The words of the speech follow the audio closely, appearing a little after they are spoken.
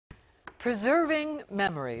Preserving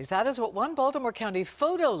memories. That is what one Baltimore County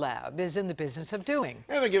photo lab is in the business of doing.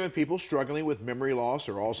 And they're giving people struggling with memory loss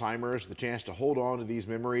or Alzheimer's the chance to hold on to these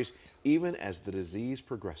memories even as the disease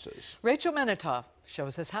progresses. Rachel Menitoff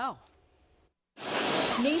shows us how.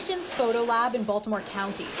 Nation's Photo Lab in Baltimore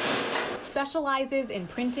County specializes in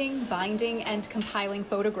printing, binding, and compiling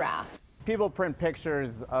photographs. People print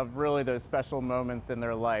pictures of really those special moments in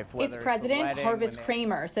their life. Its president, Harvest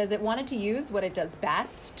Kramer, says it wanted to use what it does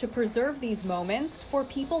best to preserve these moments for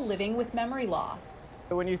people living with memory loss.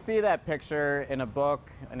 When you see that picture in a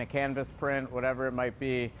book, in a canvas print, whatever it might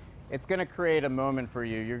be, it's going to create a moment for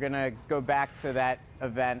you. You're going to go back to that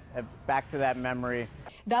event, back to that memory.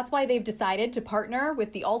 That's why they've decided to partner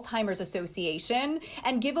with the Alzheimer's Association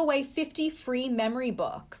and give away 50 free memory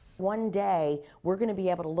books. One day, we're going to be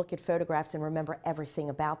able to look at photographs and remember everything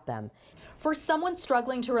about them. For someone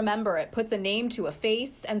struggling to remember, it puts a name to a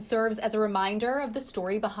face and serves as a reminder of the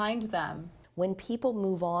story behind them. When people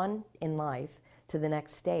move on in life to the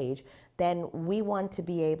next stage, then we want to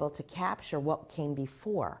be able to capture what came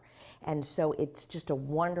before. And so it's just a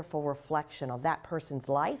wonderful reflection of that person's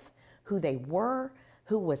life, who they were,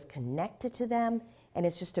 who was connected to them, and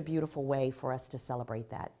it's just a beautiful way for us to celebrate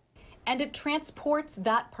that. And it transports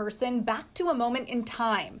that person back to a moment in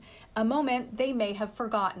time, a moment they may have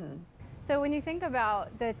forgotten. So when you think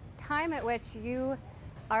about the time at which you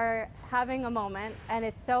are having a moment and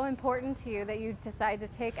it's so important to you that you decide to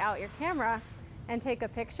take out your camera and take a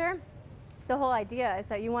picture, the whole idea is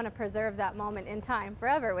that you want to preserve that moment in time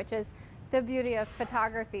forever, which is the beauty of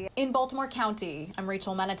photography. In Baltimore County, I'm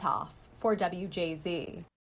Rachel Menitoff for WJZ.